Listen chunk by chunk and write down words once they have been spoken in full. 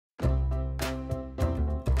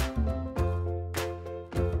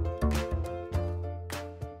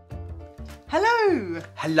Hello!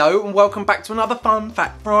 Hello and welcome back to another Fun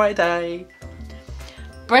Fact Friday.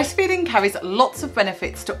 Breastfeeding carries lots of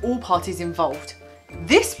benefits to all parties involved.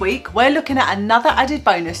 This week we're looking at another added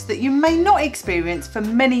bonus that you may not experience for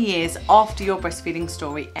many years after your breastfeeding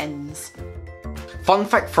story ends. Fun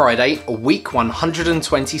Fact Friday, week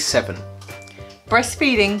 127.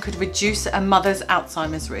 Breastfeeding could reduce a mother's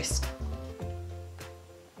Alzheimer's risk.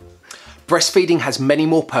 Breastfeeding has many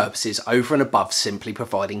more purposes over and above simply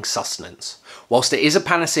providing sustenance. Whilst it is a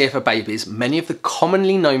panacea for babies, many of the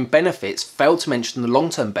commonly known benefits fail to mention the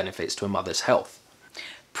long-term benefits to a mother's health.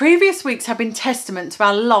 Previous weeks have been testament to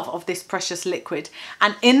our love of this precious liquid,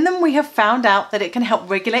 and in them we have found out that it can help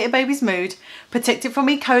regulate a baby's mood, protect it from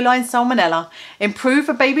E. coli and salmonella, improve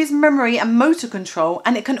a baby's memory and motor control,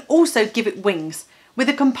 and it can also give it wings, with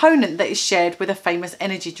a component that is shared with a famous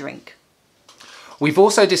energy drink. We've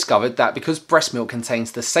also discovered that because breast milk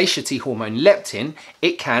contains the satiety hormone leptin,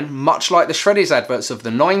 it can, much like the Shreddies adverts of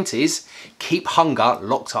the 90s, keep hunger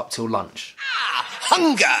locked up till lunch.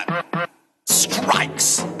 Hunger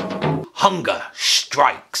strikes. Hunger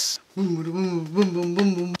strikes.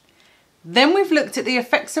 Then we've looked at the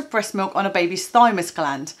effects of breast milk on a baby's thymus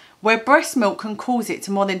gland, where breast milk can cause it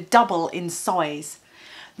to more than double in size.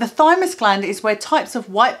 The thymus gland is where types of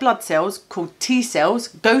white blood cells, called T cells,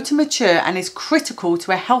 go to mature and is critical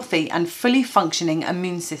to a healthy and fully functioning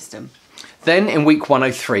immune system. Then in week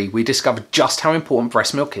 103, we discovered just how important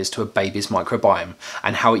breast milk is to a baby's microbiome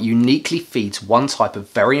and how it uniquely feeds one type of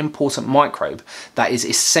very important microbe that is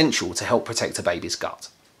essential to help protect a baby's gut.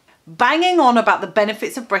 Banging on about the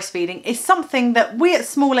benefits of breastfeeding is something that we at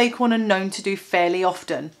Small Acorn are known to do fairly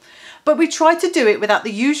often. But we try to do it without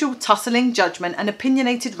the usual tussling, judgment and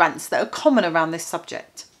opinionated rants that are common around this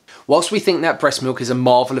subject. Whilst we think that breast milk is a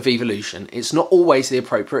marvel of evolution, it's not always the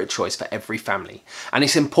appropriate choice for every family. And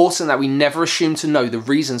it's important that we never assume to know the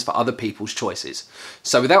reasons for other people's choices.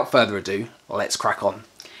 So without further ado, let's crack on.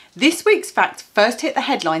 This week's fact first hit the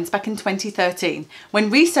headlines back in 2013 when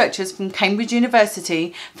researchers from Cambridge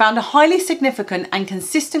University found a highly significant and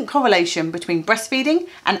consistent correlation between breastfeeding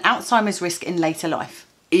and Alzheimer's risk in later life.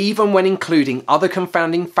 Even when including other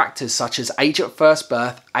confounding factors such as age at first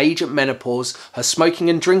birth, age at menopause, her smoking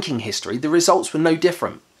and drinking history, the results were no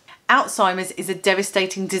different. Alzheimer's is a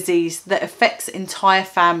devastating disease that affects entire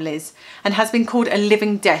families and has been called a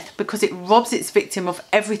living death because it robs its victim of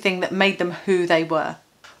everything that made them who they were.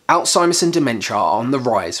 Alzheimer's and dementia are on the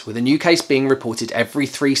rise, with a new case being reported every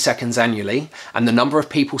 3 seconds annually, and the number of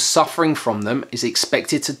people suffering from them is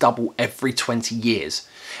expected to double every 20 years.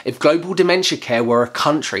 If global dementia care were a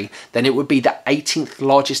country, then it would be the 18th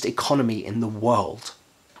largest economy in the world.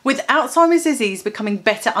 With Alzheimer's disease becoming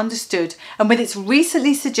better understood and with its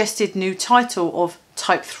recently suggested new title of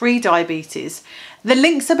type 3 diabetes, the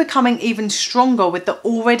links are becoming even stronger with the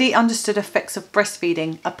already understood effects of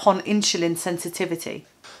breastfeeding upon insulin sensitivity.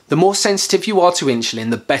 The more sensitive you are to insulin,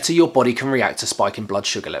 the better your body can react to spiking blood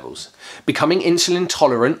sugar levels. Becoming insulin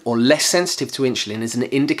tolerant or less sensitive to insulin is an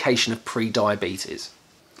indication of pre-diabetes.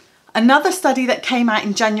 Another study that came out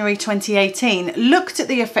in January 2018 looked at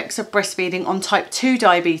the effects of breastfeeding on type 2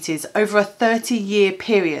 diabetes over a 30-year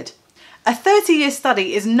period. A 30-year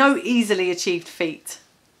study is no easily achieved feat.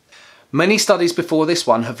 Many studies before this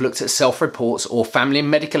one have looked at self-reports or family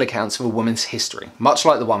and medical accounts of a woman's history, much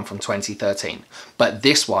like the one from 2013, but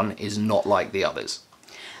this one is not like the others.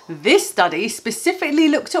 This study specifically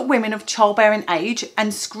looked at women of childbearing age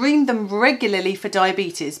and screened them regularly for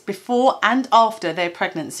diabetes before and after their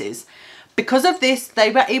pregnancies. Because of this,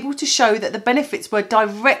 they were able to show that the benefits were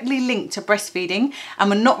directly linked to breastfeeding and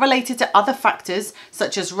were not related to other factors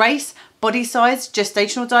such as race, body size,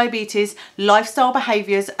 gestational diabetes, lifestyle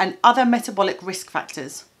behaviours and other metabolic risk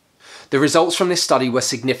factors. The results from this study were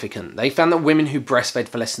significant. They found that women who breastfed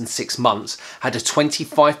for less than 6 months had a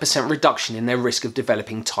 25% reduction in their risk of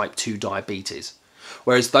developing type 2 diabetes,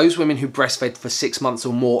 whereas those women who breastfed for 6 months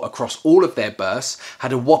or more across all of their births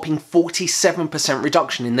had a whopping 47%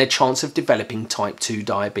 reduction in their chance of developing type 2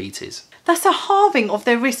 diabetes. That's a halving of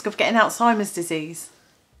their risk of getting Alzheimer's disease.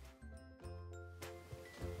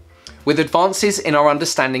 With advances in our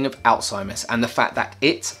understanding of Alzheimer's and the fact that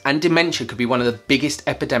it and dementia could be one of the biggest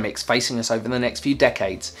epidemics facing us over the next few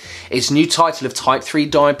decades, its new title of type 3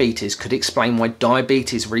 diabetes could explain why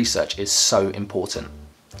diabetes research is so important.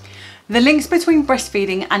 The links between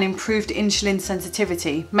breastfeeding and improved insulin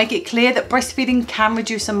sensitivity make it clear that breastfeeding can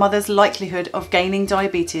reduce a mother's likelihood of gaining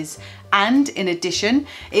diabetes, and in addition,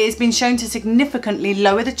 it has been shown to significantly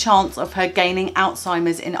lower the chance of her gaining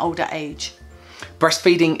Alzheimer's in older age.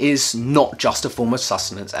 Breastfeeding is not just a form of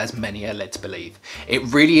sustenance as many are led to believe. It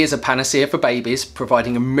really is a panacea for babies,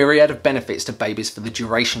 providing a myriad of benefits to babies for the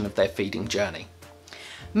duration of their feeding journey.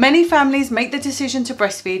 Many families make the decision to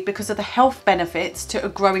breastfeed because of the health benefits to a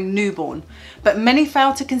growing newborn, but many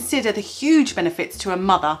fail to consider the huge benefits to a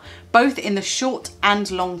mother, both in the short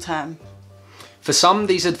and long term. For some,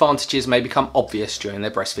 these advantages may become obvious during their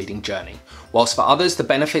breastfeeding journey, whilst for others, the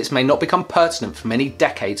benefits may not become pertinent for many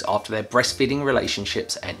decades after their breastfeeding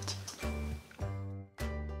relationships end.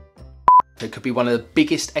 It could be one of the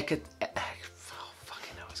biggest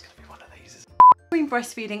fucking hell, it's going to be one of these. Between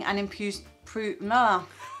breastfeeding and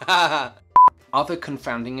Other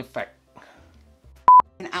confounding effect.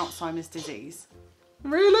 in Alzheimer's disease.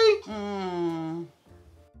 Really?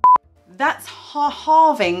 That's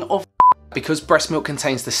halving of Because breast milk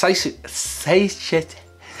contains the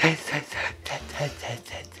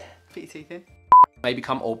may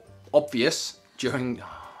become obvious during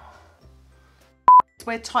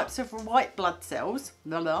where types of white blood cells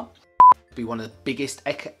be one of the biggest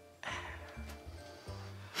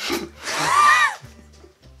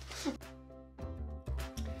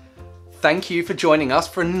Thank you for joining us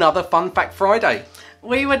for another Fun Fact Friday.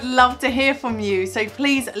 We would love to hear from you, so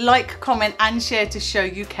please like, comment and share to show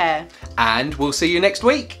you care. And we'll see you next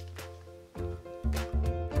week.